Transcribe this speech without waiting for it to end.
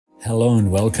Hello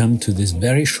and welcome to this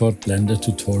very short Blender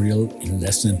tutorial in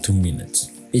less than 2 minutes.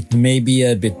 It may be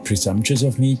a bit presumptuous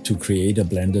of me to create a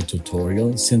Blender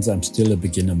tutorial since I'm still a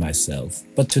beginner myself.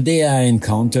 But today I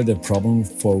encountered a problem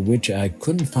for which I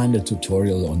couldn't find a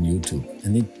tutorial on YouTube.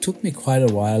 And it took me quite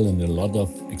a while and a lot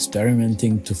of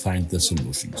experimenting to find the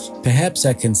solutions. Perhaps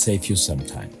I can save you some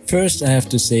time. First, I have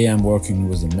to say I'm working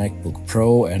with a MacBook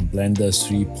Pro and Blender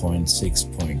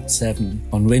 3.6.7.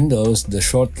 On Windows, the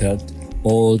shortcut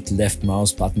Alt left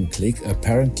mouse button click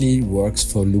apparently works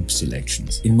for loop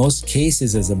selections. In most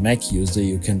cases as a Mac user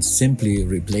you can simply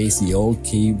replace the Alt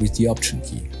key with the Option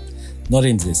key. Not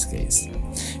in this case.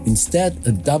 Instead,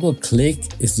 a double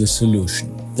click is the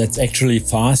solution. That's actually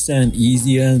faster and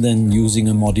easier than using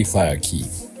a modifier key.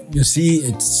 You see,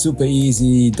 it's super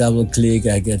easy, double click,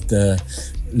 I get the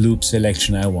loop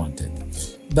selection I wanted.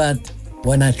 But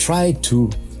when I try to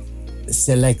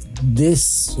select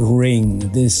this ring,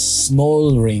 this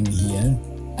small ring here,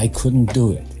 I couldn't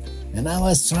do it. And I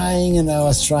was trying and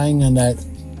I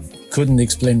couldn't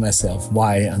explain myself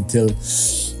why until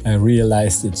I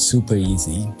realized it's super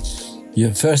easy.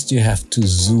 First you have to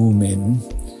zoom in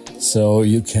so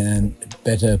you can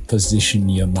better position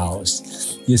your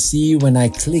mouse. You see, when I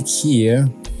click here,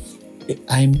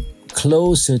 I'm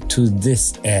closer to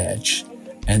this edge,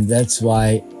 and that's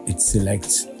why it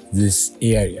selects this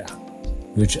area,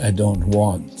 which I don't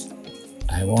want.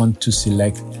 I want to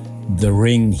select the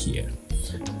ring here.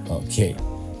 Okay,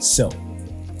 so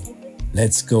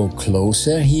let's go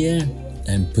closer here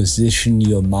and position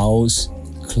your mouse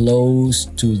close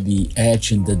to the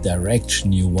edge in the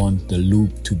direction you want the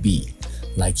loop to be,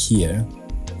 like here.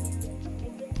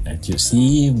 And you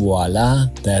see, voila,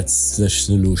 that's the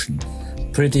solution.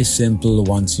 Pretty simple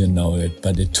once you know it,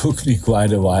 but it took me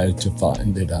quite a while to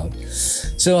find it out.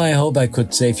 So I hope I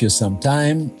could save you some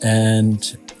time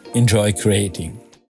and enjoy creating.